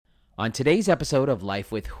On today's episode of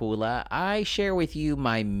Life with Hula, I share with you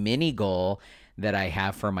my mini goal that I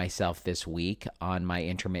have for myself this week on my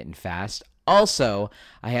intermittent fast. Also,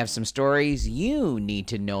 I have some stories you need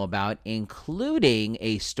to know about, including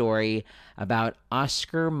a story about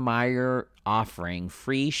Oscar Mayer offering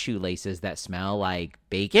free shoelaces that smell like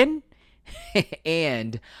bacon.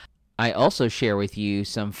 And I also share with you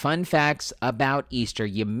some fun facts about Easter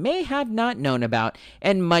you may have not known about,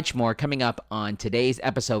 and much more coming up on today's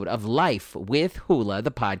episode of Life with Hula, the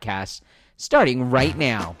podcast, starting right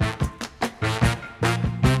now.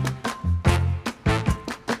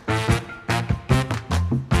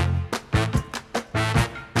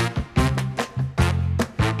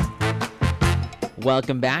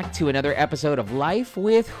 Welcome back to another episode of Life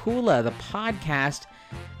with Hula, the podcast.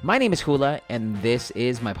 My name is Hula, and this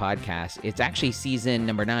is my podcast. It's actually season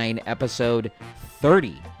number 9, episode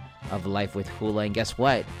 30 of Life with Hula. And guess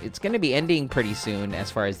what? It's going to be ending pretty soon as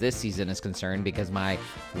far as this season is concerned, because my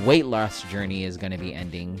weight loss journey is going to be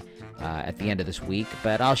ending at the end of this week.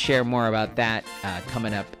 But I'll share more about that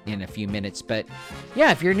coming up in a few minutes. But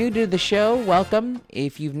yeah, if you're new to the show, welcome.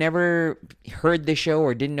 If you've never heard the show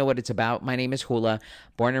or didn't know what it's about, my name is Hula,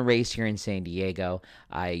 born and raised here in San Diego.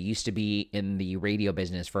 I used to be in the radio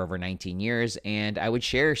business for over 19 years, and I would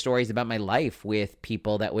share stories about my life with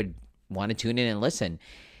people that would want to tune in and listen.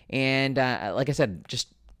 And like I said, just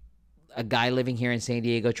a guy living here in San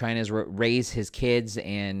Diego trying to raise his kids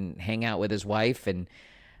and hang out with his wife and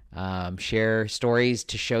share stories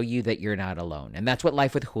to show you that you're not alone. And that's what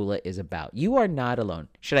Life with Hula is about. You are not alone.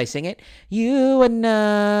 Should I sing it? You are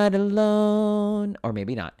not alone. Or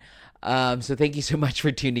maybe not. So thank you so much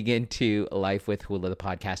for tuning in to Life with Hula, the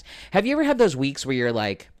podcast. Have you ever had those weeks where you're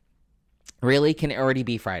like, really? Can it already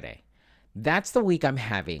be Friday? That's the week I'm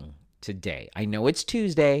having today. I know it's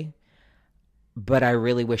Tuesday, but I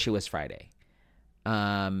really wish it was Friday.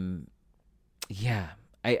 Yeah.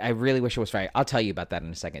 I really wish it was Friday. I'll tell you about that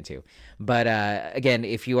in a second too. But again,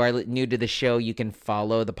 if you are new to the show, you can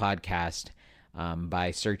follow the podcast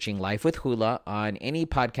by searching Life with Hula on any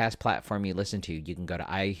podcast platform you listen to. You can go to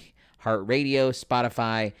iHeartRadio,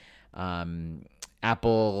 Spotify,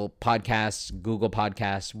 Apple Podcasts, Google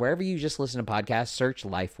Podcasts, wherever you just listen to podcasts, search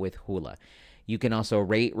Life with Hula. You can also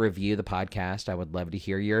rate, review the podcast. I would love to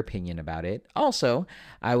hear your opinion about it. Also,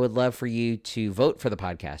 I would love for you to vote for the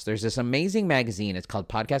podcast. There's this amazing magazine. It's called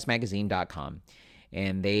podcastmagazine.com,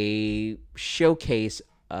 and they showcase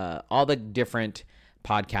all the different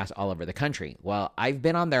podcasts all over the country. Well, I've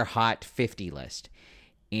been on their Hot 50 list,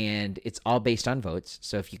 and it's all based on votes.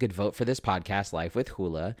 So if you could vote for this podcast, Life with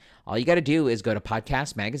Hula, all you got to do is go to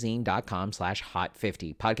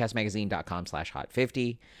podcastmagazine.com/hot50,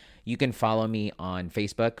 podcastmagazine.com/hot50. You can follow me on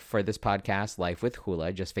Facebook for this podcast, Life with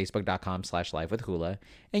Hula, just facebook.com/Life with Hula.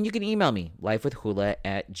 And you can email me,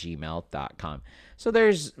 lifewithhula@gmail.com. So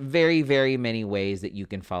there's very, very many ways that you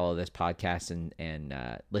can follow this podcast and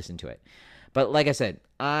listen to it. But like I said,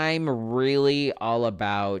 I'm really all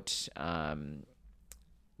about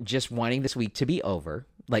just wanting this week to be over.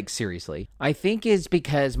 Like, seriously. I think it's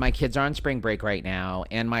because my kids are on spring break right now,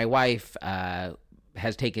 and my wife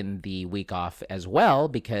has taken the week off as well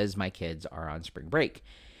because my kids are on spring break.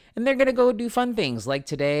 And they're going to go do fun things. Like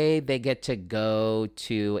today, they get to go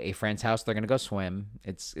to a friend's house. They're going to go swim.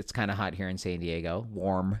 It's kind of hot here in San Diego.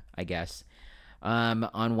 Warm, I guess.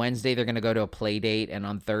 On Wednesday, they're going to go to a play date. And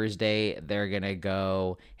on Thursday, they're going to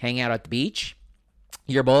go hang out at the beach.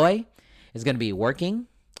 Your boy is going to be working,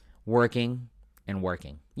 and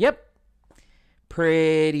working. Yep.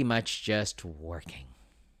 Pretty much just working.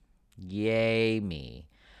 Yay me.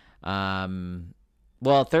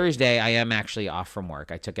 Well, Thursday I am actually off from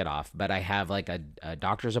work. I took it off, but I have like a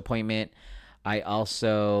doctor's appointment. I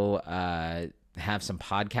also have some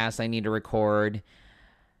podcasts I need to record.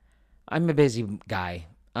 I'm a busy guy.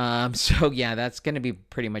 So yeah, that's going to be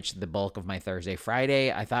pretty much the bulk of my Thursday.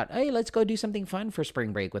 Friday, I thought, hey, let's go do something fun for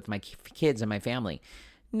spring break with my kids and my family.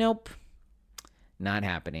 Nope. Not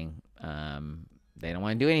happening. They don't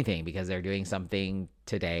want to do anything because they're doing something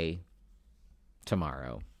today,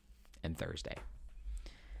 tomorrow, and Thursday.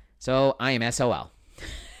 So I am SOL.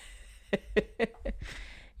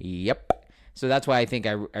 Yep. So that's why I think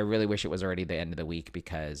I really wish it was already the end of the week,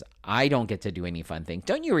 because I don't get to do any fun things.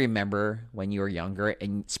 Don't you remember when you were younger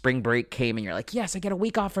and spring break came and you're like, yes, I get a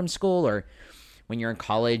week off from school? Or when you're in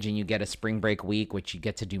college and you get a spring break week, which you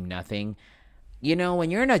get to do nothing. You know,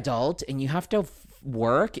 when you're an adult and you have to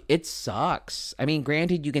work, it sucks. I mean,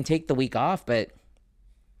 granted, you can take the week off, but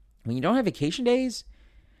when you don't have vacation days,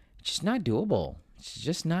 it's just not doable. It's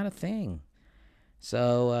just not a thing.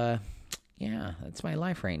 So, yeah, that's my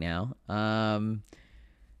life right now. Don't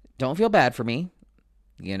feel bad for me.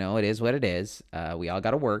 it is what it is. We all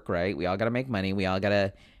got to work, right? We all got to make money. We all got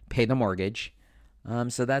to pay the mortgage.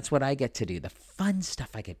 So that's what I get to do. The fun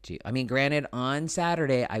stuff I get to do. I mean, granted, on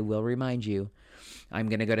Saturday, I will remind you, I'm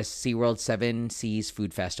going to go to SeaWorld 7 Seas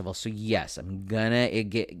Food Festival. So yes, I'm going to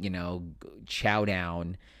get, chow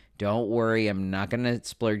down. Don't worry. I'm not going to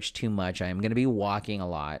splurge too much. I am going to be walking a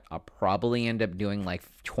lot. I'll probably end up doing like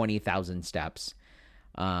 20,000 steps.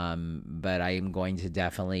 But I am going to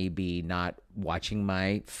definitely be not watching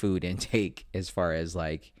my food intake as far as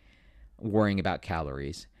like worrying about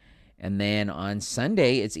calories. And then on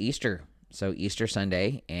Sunday, it's Easter. So Easter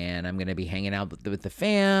Sunday, and I'm going to be hanging out with the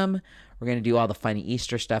fam. We're going to do all the fun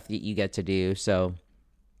Easter stuff that you get to do. So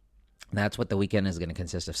that's what the weekend is going to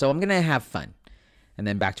consist of. So I'm going to have fun and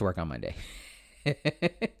then back to work on Monday.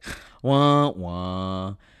 Wah,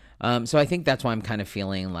 wah. So I think that's why I'm kind of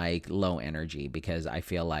feeling like low energy, because I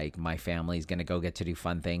feel like my family's going to go get to do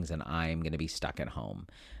fun things and I'm going to be stuck at home.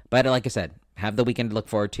 But like I said, have the weekend to look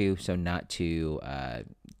forward to, so not too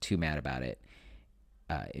mad about it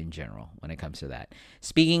in general when it comes to that.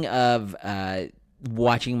 Speaking of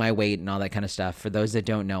watching my weight and all that kind of stuff, for those that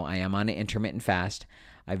don't know, I am on an intermittent fast.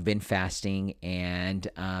 I've been fasting, and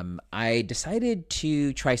I decided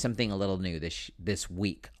to try something a little new this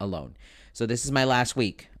week alone. So this is my last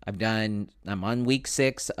week. I'm on week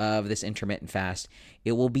 6 of this intermittent fast.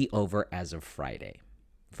 It will be over as of Friday.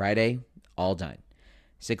 Friday, all done.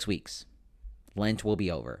 6 weeks. Lent will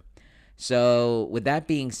be over. So with that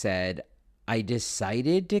being said, I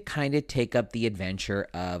decided to kind of take up the adventure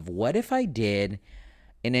of what if I did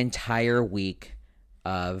an entire week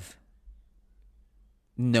of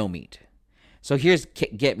no meat. So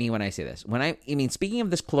get me when I say this. Speaking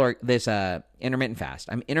of this intermittent fast,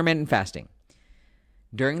 I'm intermittent fasting.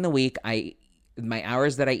 During the week, my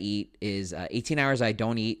hours that I eat is 18 hours I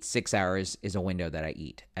don't eat, 6 hours is a window that I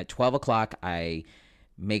eat. At 12 o'clock, I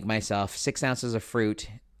make myself 6 ounces of fruit,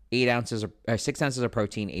 6 ounces of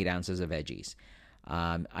protein, 8 ounces of veggies.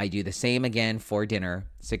 I do the same again for dinner,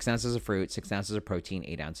 6 ounces of fruit, 6 ounces of protein,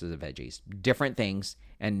 8 ounces of veggies. Different things,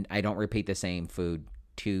 and I don't repeat the same food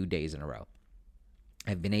 2 days in a row.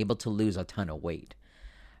 I've been able to lose a ton of weight.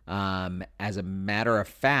 As a matter of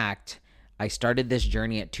fact, I started this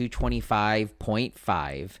journey at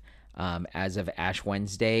 225.5 as of Ash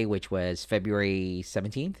Wednesday, which was February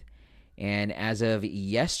 17th. And as of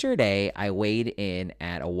yesterday, I weighed in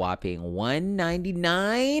at a whopping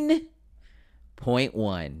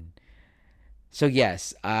 199.1. So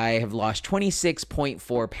yes, I have lost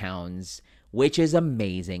 26.4 pounds, which is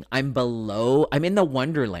amazing. I'm in the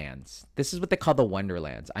Wonderlands. This is what they call the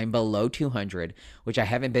Wonderlands. I'm below 200, which I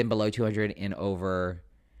haven't been below 200 in over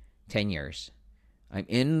 10 years. I'm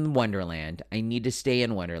in Wonderland. I need to stay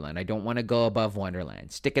in Wonderland. I don't want to go above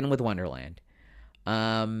Wonderland. Sticking with Wonderland.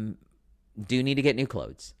 Do need to get new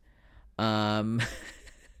clothes. But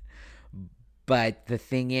the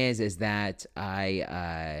thing is that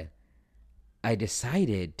I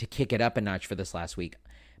decided to kick it up a notch for this last week.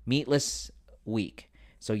 Meatless week.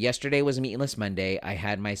 So yesterday was Meatless Monday. I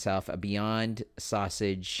had myself a Beyond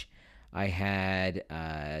sausage. I had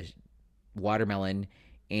watermelon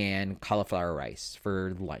and cauliflower rice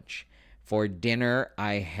for lunch. For dinner,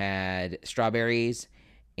 I had strawberries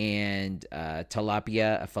and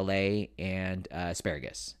tilapia, a fillet, and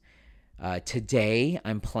asparagus. Today,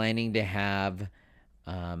 I'm planning to have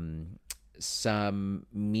some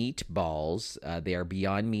meatballs. They are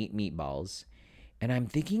Beyond Meat meatballs. And I'm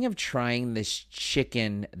thinking of trying this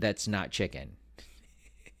chicken that's not chicken.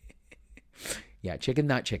 Yeah, chicken,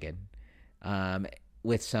 not chicken.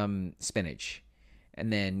 With some spinach.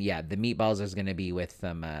 And then, the meatballs is going to be with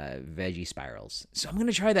some veggie spirals. So I'm going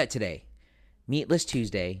to try that today. Meatless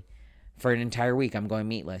Tuesday. For an entire week, I'm going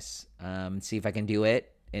meatless. See if I can do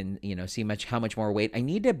it and, see how much more weight. I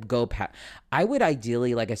need to go past. I would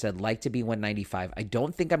ideally, like I said, like to be 195. I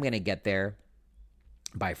don't think I'm going to get there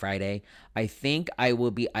by Friday. I think I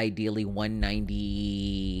will be ideally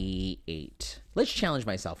 198. Let's challenge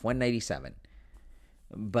myself, 197.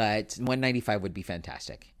 But 195 would be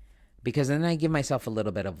fantastic. Because then I give myself a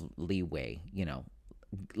little bit of leeway,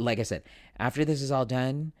 Like I said, after this is all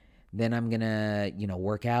done, then I'm going to,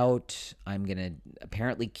 work out.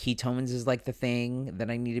 Apparently ketones is like the thing that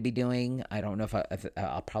I need to be doing. I don't know if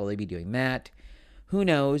I'll probably be doing that. Who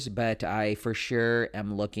knows? But I for sure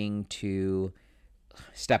am looking to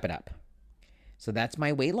step it up. So that's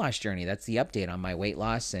my weight loss journey. That's the update on my weight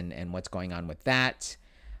loss and what's going on with that.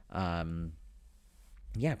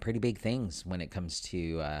 Pretty big things when it comes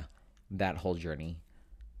to that whole journey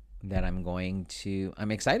that I'm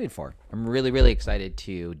excited for. I'm really, really excited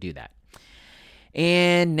to do that.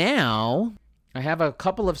 And now I have a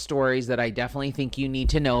couple of stories that I definitely think you need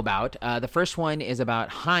to know about. The first one is about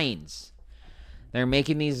Heinz. They're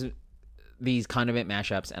making these condiment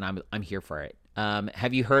mashups, and I'm here for it.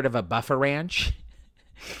 Have you heard of a Buffer Ranch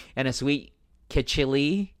and a Sweet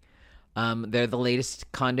Chili? They're the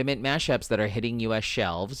latest condiment mashups that are hitting U.S.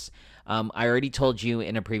 shelves. I already told you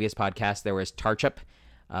in a previous podcast there was Tarchup,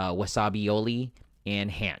 Wasabioli,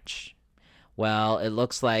 and Hanch. Well, it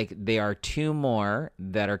looks like there are two more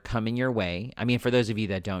that are coming your way. I mean, for those of you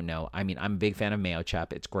that don't know, I'm a big fan of Mayo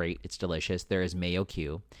Chup. It's great. It's delicious. There is Mayo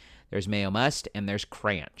Q. There's Mayo Must, and there's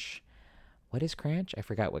Cranch. What is Cranch? I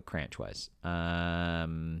forgot what Cranch was.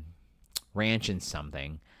 Ranch and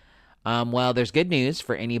something. Well, there's good news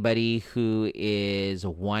for anybody who is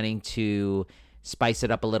wanting to spice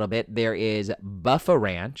it up a little bit. There is Buffa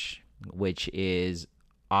Ranch, which is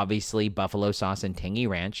obviously buffalo sauce and tangy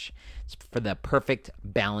ranch. It's for the perfect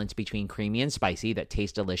balance between creamy and spicy that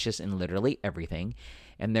tastes delicious in literally everything.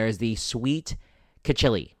 And there's the Sweet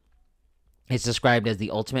Chili. It's described as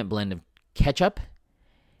the ultimate blend of ketchup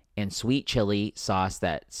and sweet chili sauce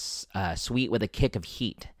that's sweet with a kick of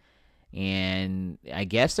heat. And I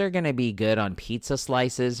guess they're going to be good on pizza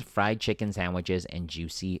slices, fried chicken sandwiches, and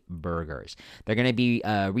juicy burgers. They're going to be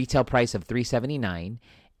a retail price of $3.79,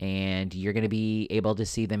 and you're going to be able to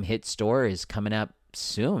see them hit stores coming up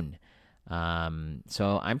soon.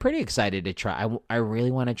 So I'm pretty excited to try. I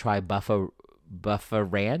really want to try Buffa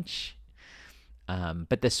Ranch,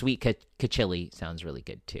 but the Sweet Chili sounds really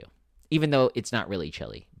good too, even though it's not really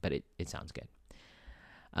chili, but it sounds good.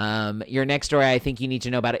 Your next story, I think you need to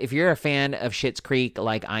know about it. If you're a fan of Schitt's Creek,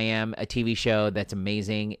 like I am, a TV show that's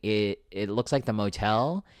amazing, it looks like the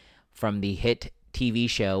motel from the hit TV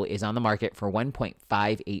show is on the market for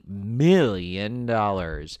 $1.58 million.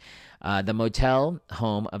 The motel,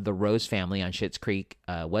 home of the Rose family on Schitt's Creek,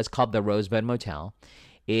 was called the Rosebud Motel.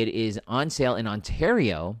 It is on sale in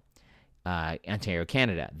Ontario,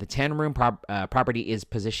 Canada. The 10-room property is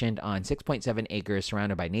positioned on 6.7 acres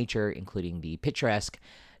surrounded by nature, including the picturesque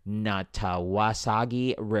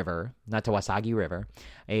Natawasagi River,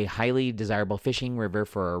 a highly desirable fishing river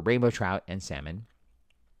for rainbow trout and salmon.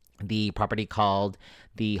 The property, called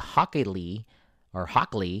the Hockley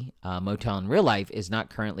Motel in real life, is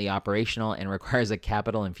not currently operational and requires a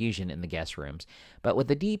capital infusion in the guest rooms. But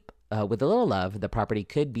with a little love, the property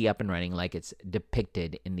could be up and running like it's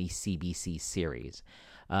depicted in the CBC series.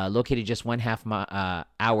 Located just 1.5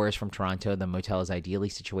 hours from Toronto, the motel is ideally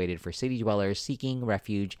situated for city dwellers seeking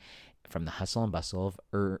refuge from the hustle and bustle of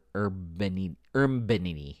urbanity. I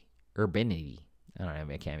don't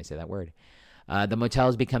know, I can't even say that word. The motel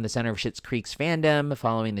has become the center of Schitt's Creek's fandom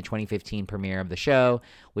following the 2015 premiere of the show,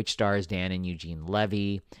 which stars Dan and Eugene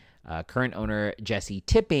Levy. Current owner Jesse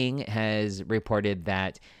Tipping has reported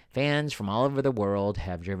that fans from all over the world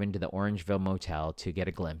have driven to the Orangeville Motel to get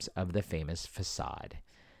a glimpse of the famous facade.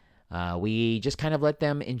 We just kind of let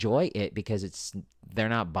them enjoy it because they're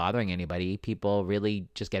not bothering anybody. People really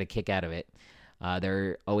just get a kick out of it.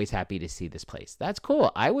 They're always happy to see this place. That's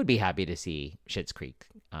cool. I would be happy to see Schitt's Creek.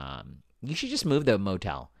 You should just move the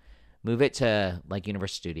motel. Move it to like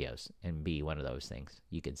Universal Studios and be one of those things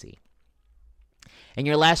you can see. And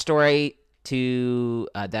your last story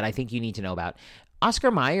that I think you need to know about.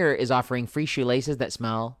 Oscar Mayer is offering free shoelaces that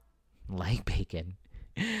smell like bacon.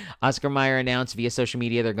 Oscar Mayer announced via social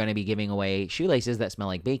media they're going to be giving away shoelaces that smell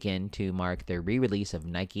like bacon to mark the re-release of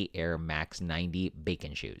Nike Air Max 90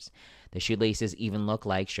 bacon shoes. The shoelaces even look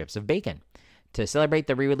like strips of bacon. To celebrate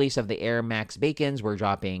the re-release of the Air Max Bacons, we're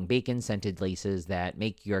dropping bacon-scented laces that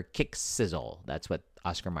make your kicks sizzle. That's what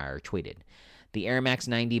Oscar Mayer tweeted. The Air Max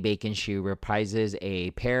 90 bacon shoe reprises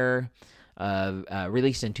a pair of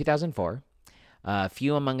released in 2004.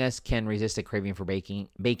 Few among us can resist a craving for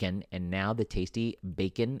bacon, and now the tasty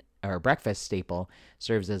bacon or breakfast staple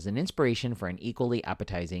serves as an inspiration for an equally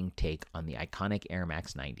appetizing take on the iconic Air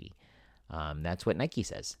Max 90. That's what Nike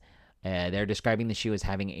says. They're describing the shoe as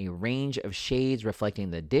having a range of shades reflecting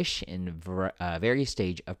the dish in various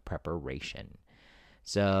stage of preparation.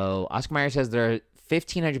 So Oscar Mayer says there are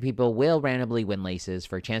 1,500 people will randomly win laces.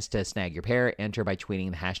 For a chance to snag your pair, enter by tweeting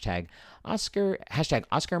the hashtag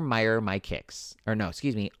Oscar Mayer My Kicks.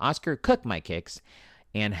 Oscar Cook My Kicks,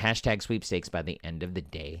 and hashtag sweepstakes by the end of the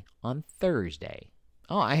day on Thursday.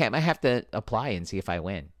 Oh, I have to apply and see if I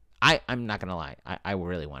win. I'm not going to lie. I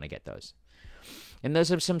really want to get those. And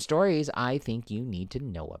those are some stories I think you need to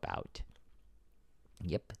know about.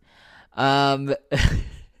 Yep.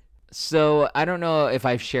 So I don't know if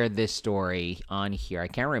I've shared this story on here. I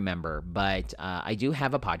can't remember, but I do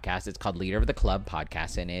have a podcast. It's called Leader of the Club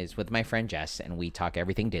Podcast, and it's with my friend Jess, and we talk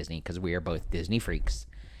everything Disney because we are both Disney freaks.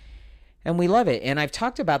 And we love it. And I've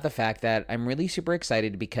talked about the fact that I'm really super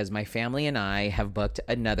excited because my family and I have booked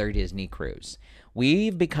another Disney cruise.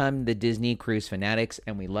 We've become the Disney cruise fanatics,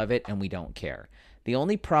 and we love it, and we don't care. The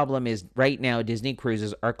only problem is right now Disney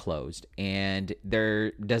cruises are closed, and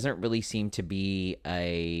there doesn't really seem to be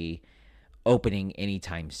a opening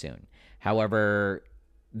anytime soon. However,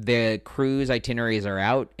 the cruise itineraries are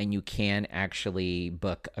out, and you can actually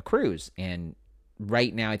book a cruise. And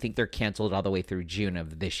right now, I think they're canceled all the way through June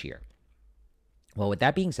of this year. Well, with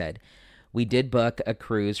that being said, we did book a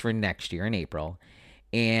cruise for next year in April,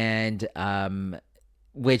 and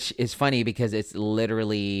which is funny because it's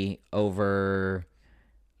literally over.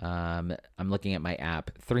 I'm looking at my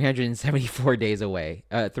app, 374 days away.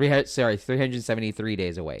 373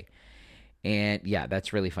 days away, and yeah,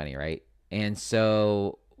 that's really funny, right? And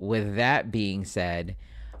so, with that being said,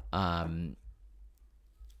 we're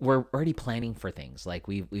already planning for things like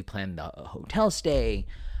we planned the hotel stay,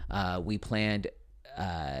 we planned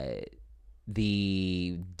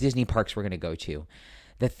the Disney parks we're going to go to.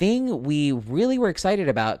 The thing we really were excited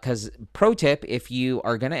about, because pro tip, if you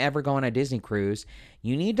are going to ever go on a Disney cruise,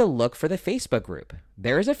 you need to look for the Facebook group.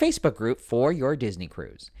 There is a Facebook group for your Disney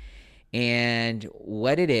cruise. And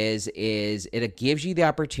what it is it gives you the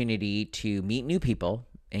opportunity to meet new people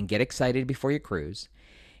and get excited before your cruise.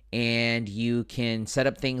 And you can set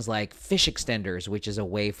up things like fish extenders, which is a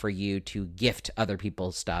way for you to gift other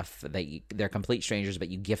people's stuff they're complete strangers, but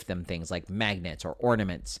you gift them things like magnets or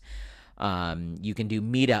ornaments. You can do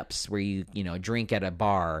meetups where you drink at a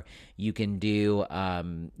bar. You can do,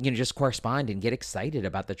 just correspond and get excited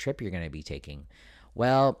about the trip you're going to be taking.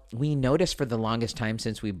 Well, we noticed for the longest time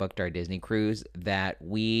since we booked our Disney cruise that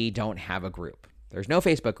we don't have a group. There's no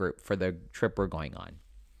Facebook group for the trip we're going on.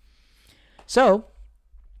 So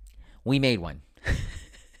we made one.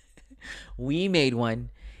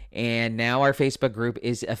 And now our Facebook group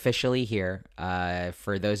is officially here.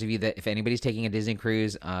 For those of you if anybody's taking a Disney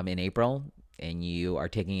cruise in April and you are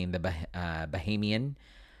taking the Bahamian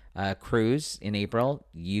cruise in April,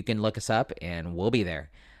 you can look us up and we'll be there.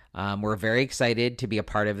 We're very excited to be a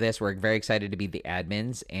part of this. We're very excited to be the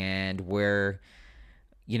admins, and we're,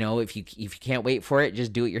 if you can't wait for it,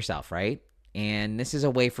 just do it yourself, right? And this is a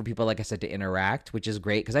way for people, like I said, to interact, which is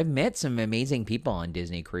great because I've met some amazing people on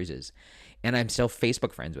Disney cruises, and I'm still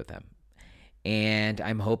Facebook friends with them. And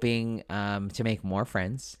I'm hoping to make more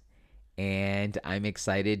friends, and I'm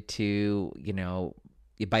excited to,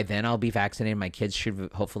 by then I'll be vaccinated. My kids should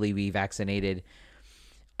hopefully be vaccinated.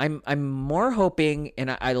 I'm more hoping,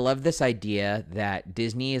 and I love this idea that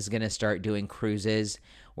Disney is going to start doing cruises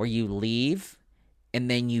where you leave and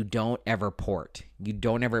then you don't ever port.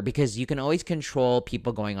 Because you can always control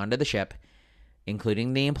people going onto the ship,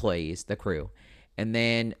 including the employees, the crew. And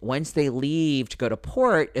then once they leave to go to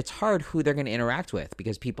port, it's hard who they're going to interact with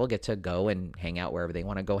because people get to go and hang out wherever they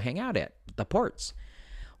want to go hang out at the ports.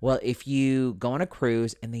 Well, if you go on a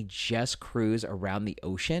cruise and they just cruise around the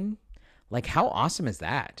ocean, like how awesome is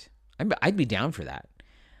that? I'd be down for that.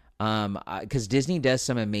 Because Disney does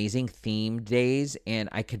some amazing themed days, and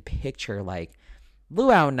I could picture like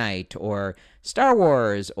Luau Night or Star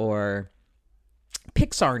Wars or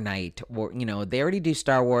Pixar Night, or they already do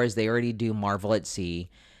Star Wars, they already do Marvel at Sea,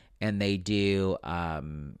 and they do a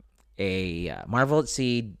Marvel at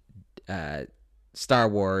Sea, Star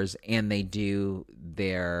Wars, and they do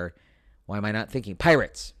their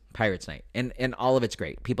Pirates Night, and all of it's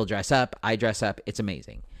great. People dress up, I dress up, it's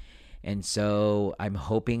amazing. And so I'm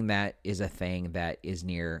hoping that is a thing that is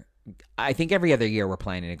near. I think every other year we're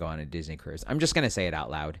planning to go on a Disney cruise. I'm just going to say it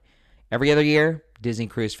out loud. Every other year, Disney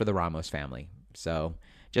cruise for the Ramos family. So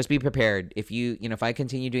just be prepared. If if I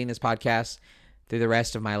continue doing this podcast through the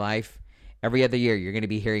rest of my life, every other year you're going to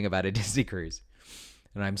be hearing about a Disney cruise.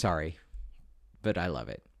 And I'm sorry, but I love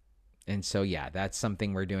it. And so, yeah, that's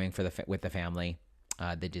something we're doing with the family,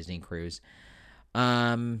 the Disney cruise.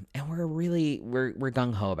 And we're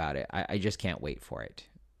gung-ho about it. I just can't wait for it.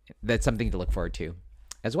 That's something to look forward to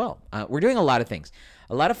as well. We're doing a lot of things.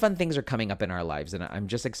 A lot of fun things are coming up in our lives, and I'm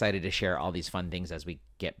just excited to share all these fun things as we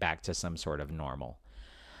get back to some sort of normal.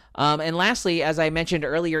 And lastly, as I mentioned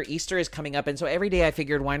earlier, Easter is coming up, and so every day I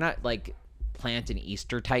figured, why not plant an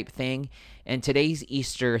Easter type thing? And today's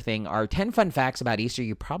Easter thing are 10 fun facts about Easter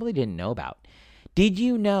you probably didn't know about. Did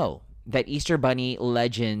you know that the Easter Bunny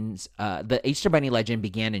legend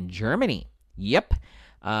began in Germany? Yep.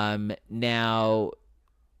 Now,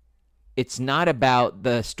 it's not about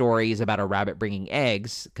the stories about a rabbit bringing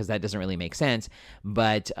eggs, because that doesn't really make sense.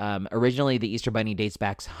 But originally, the Easter Bunny dates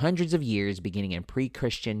back hundreds of years, beginning in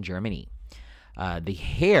pre-Christian Germany. The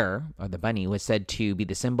hare, or the bunny, was said to be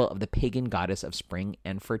the symbol of the pagan goddess of spring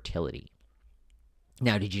and fertility.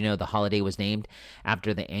 Now, did you know the holiday was named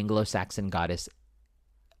after the Anglo-Saxon goddess,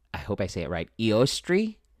 I hope I say it right,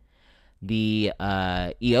 Eostri? The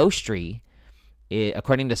Eostri,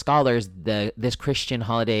 according to scholars, this Christian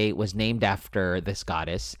holiday was named after this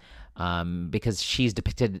goddess because she's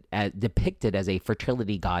depicted as a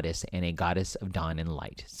fertility goddess and a goddess of dawn and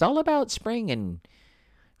light. It's all about spring and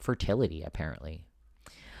fertility, apparently.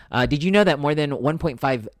 Did you know that more than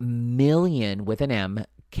 1.5 million, with an M,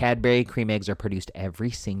 Cadbury cream eggs are produced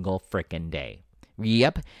every single frickin' day?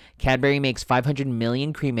 Yep, Cadbury makes 500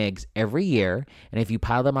 million cream eggs every year, and if you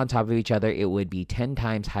pile them on top of each other, it would be 10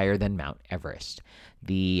 times higher than Mount Everest.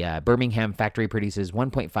 The Birmingham factory produces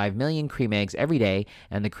 1.5 million cream eggs every day,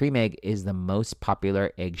 and the cream egg is the most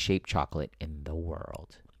popular egg-shaped chocolate in the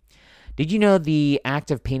world. Did you know the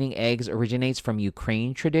act of painting eggs originates from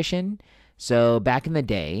Ukraine tradition? So back in the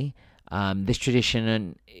day, this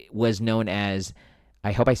tradition was known as,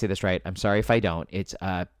 I hope I say this right, I'm sorry if I don't, it's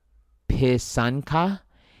pisanka,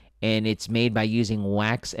 and it's made by using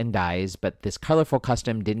wax and dyes, but this colorful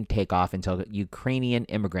custom didn't take off until Ukrainian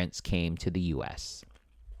immigrants came to the U.S.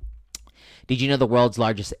 Did you know the world's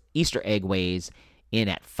largest Easter egg weighs in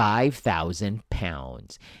at 5,000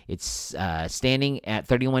 pounds? It's standing at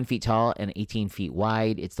 31 feet tall and 18 feet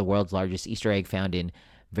wide. It's the world's largest Easter egg, found in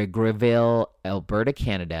Vegreville, Alberta,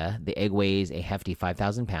 Canada. The egg weighs a hefty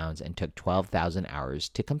 5,000 pounds and took 12,000 hours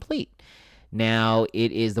to complete. Now,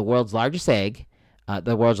 it is the world's largest egg,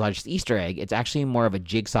 the world's largest Easter egg. It's actually more of a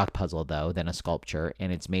jigsaw puzzle, though, than a sculpture,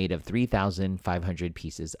 and it's made of 3,500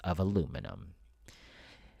 pieces of aluminum.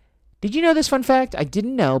 Did you know this fun fact? I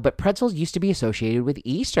didn't know, but pretzels used to be associated with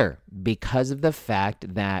Easter because of the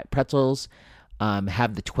fact that pretzels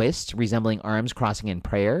have the twist resembling arms crossing in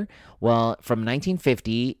prayer. Well, from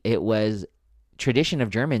 1950, it was tradition of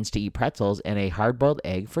Germans to eat pretzels and a hard-boiled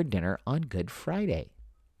egg for dinner on Good Friday.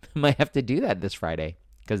 Might have to do that this Friday,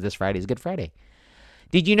 because this Friday is Good Friday.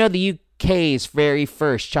 Did you know the UK's very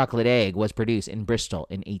first chocolate egg was produced in Bristol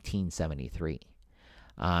in 1873?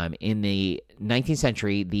 In the 19th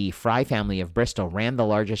century, the Fry family of Bristol ran the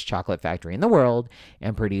largest chocolate factory in the world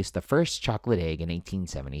and produced the first chocolate egg in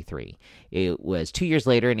 1873. It was 2 years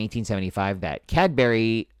later, in 1875, that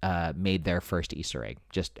Cadbury made their first Easter egg,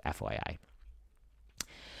 just FYI.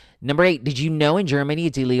 Number 8, did you know in Germany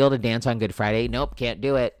it's illegal to dance on Good Friday? Nope, can't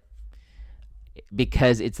do it,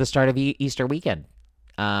 because it's the start of Easter weekend.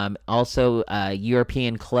 Also,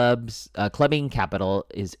 European clubbing capital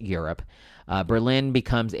is Europe. Berlin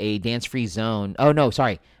becomes a dance-free zone. Oh, no,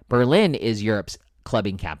 sorry. Berlin is Europe's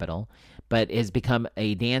clubbing capital, but has become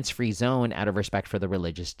a dance-free zone out of respect for the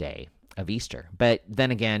religious day of Easter. But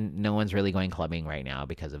then again, no one's really going clubbing right now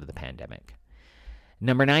because of the pandemic.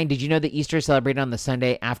 Number 9, did you know that Easter is celebrated on the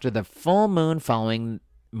Sunday after the full moon following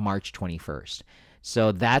March 21st?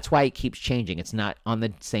 So that's why it keeps changing. It's not on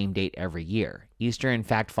the same date every year. Easter, in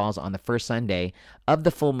fact, falls on the first Sunday of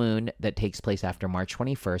the full moon that takes place after March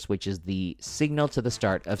 21st, which is the signal to the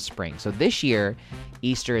start of spring. So this year,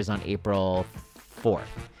 Easter is on April 4th.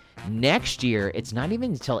 Next year, it's not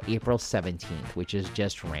even until April 17th, which is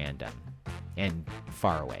just random and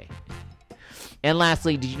far away. And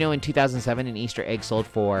lastly, did you know in 2007 an Easter egg sold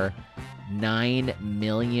for 9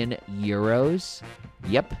 million euros?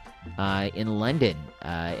 Yep. In London,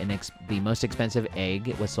 the most expensive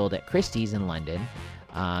egg was sold at Christie's in London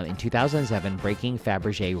in 2007, breaking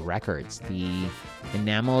Fabergé records. The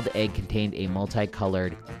enameled egg contained a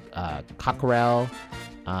multicolored cockerel,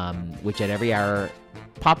 which at every hour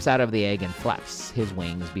pops out of the egg and flaps his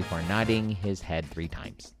wings before nodding his head 3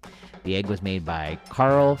 times. The egg was made by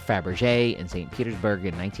Carl Fabergé in St. Petersburg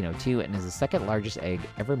in 1902 and is the second largest egg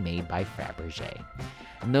ever made by Fabergé.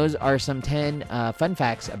 And those are some 10 fun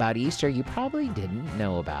facts about Easter you probably didn't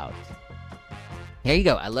know about. There you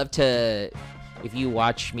go. I love to, if you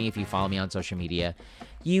watch me, if you follow me on social media,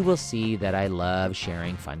 you will see that I love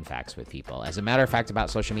sharing fun facts with people. As a matter of fact, about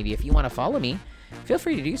social media, if you want to follow me, feel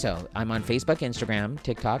free to do so. I'm on Facebook, Instagram,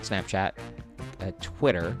 TikTok, Snapchat,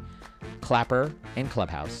 Twitter, Clapper, and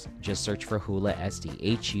Clubhouse. Just search for Hula SD,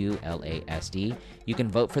 HULASD. You can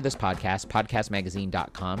vote for this podcast,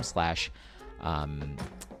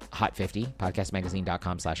 podcastmagazine.com/hot50,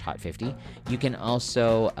 podcastmagazine.com/hot50. You can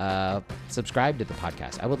also subscribe to the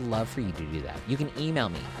podcast. I would love for you to do that. You can email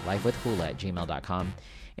me, lifewithhula@gmail.com.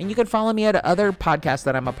 And you can follow me at other podcasts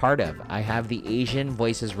that I'm a part of. I have the Asian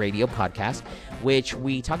Voices Radio podcast, which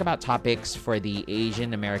we talk about topics for the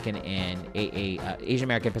Asian American and Asian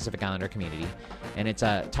American Pacific Islander community. And it's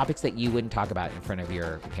topics that you wouldn't talk about in front of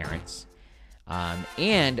your parents.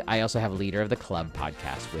 And I also have Leader of the Club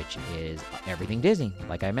podcast, which is Everything Disney,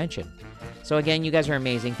 like I mentioned. So again, you guys are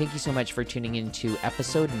amazing. Thank you so much for tuning into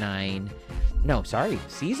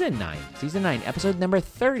season 9, episode number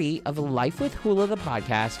 30 of Life with Hula, the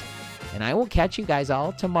podcast. And I will catch you guys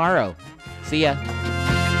all tomorrow. See ya.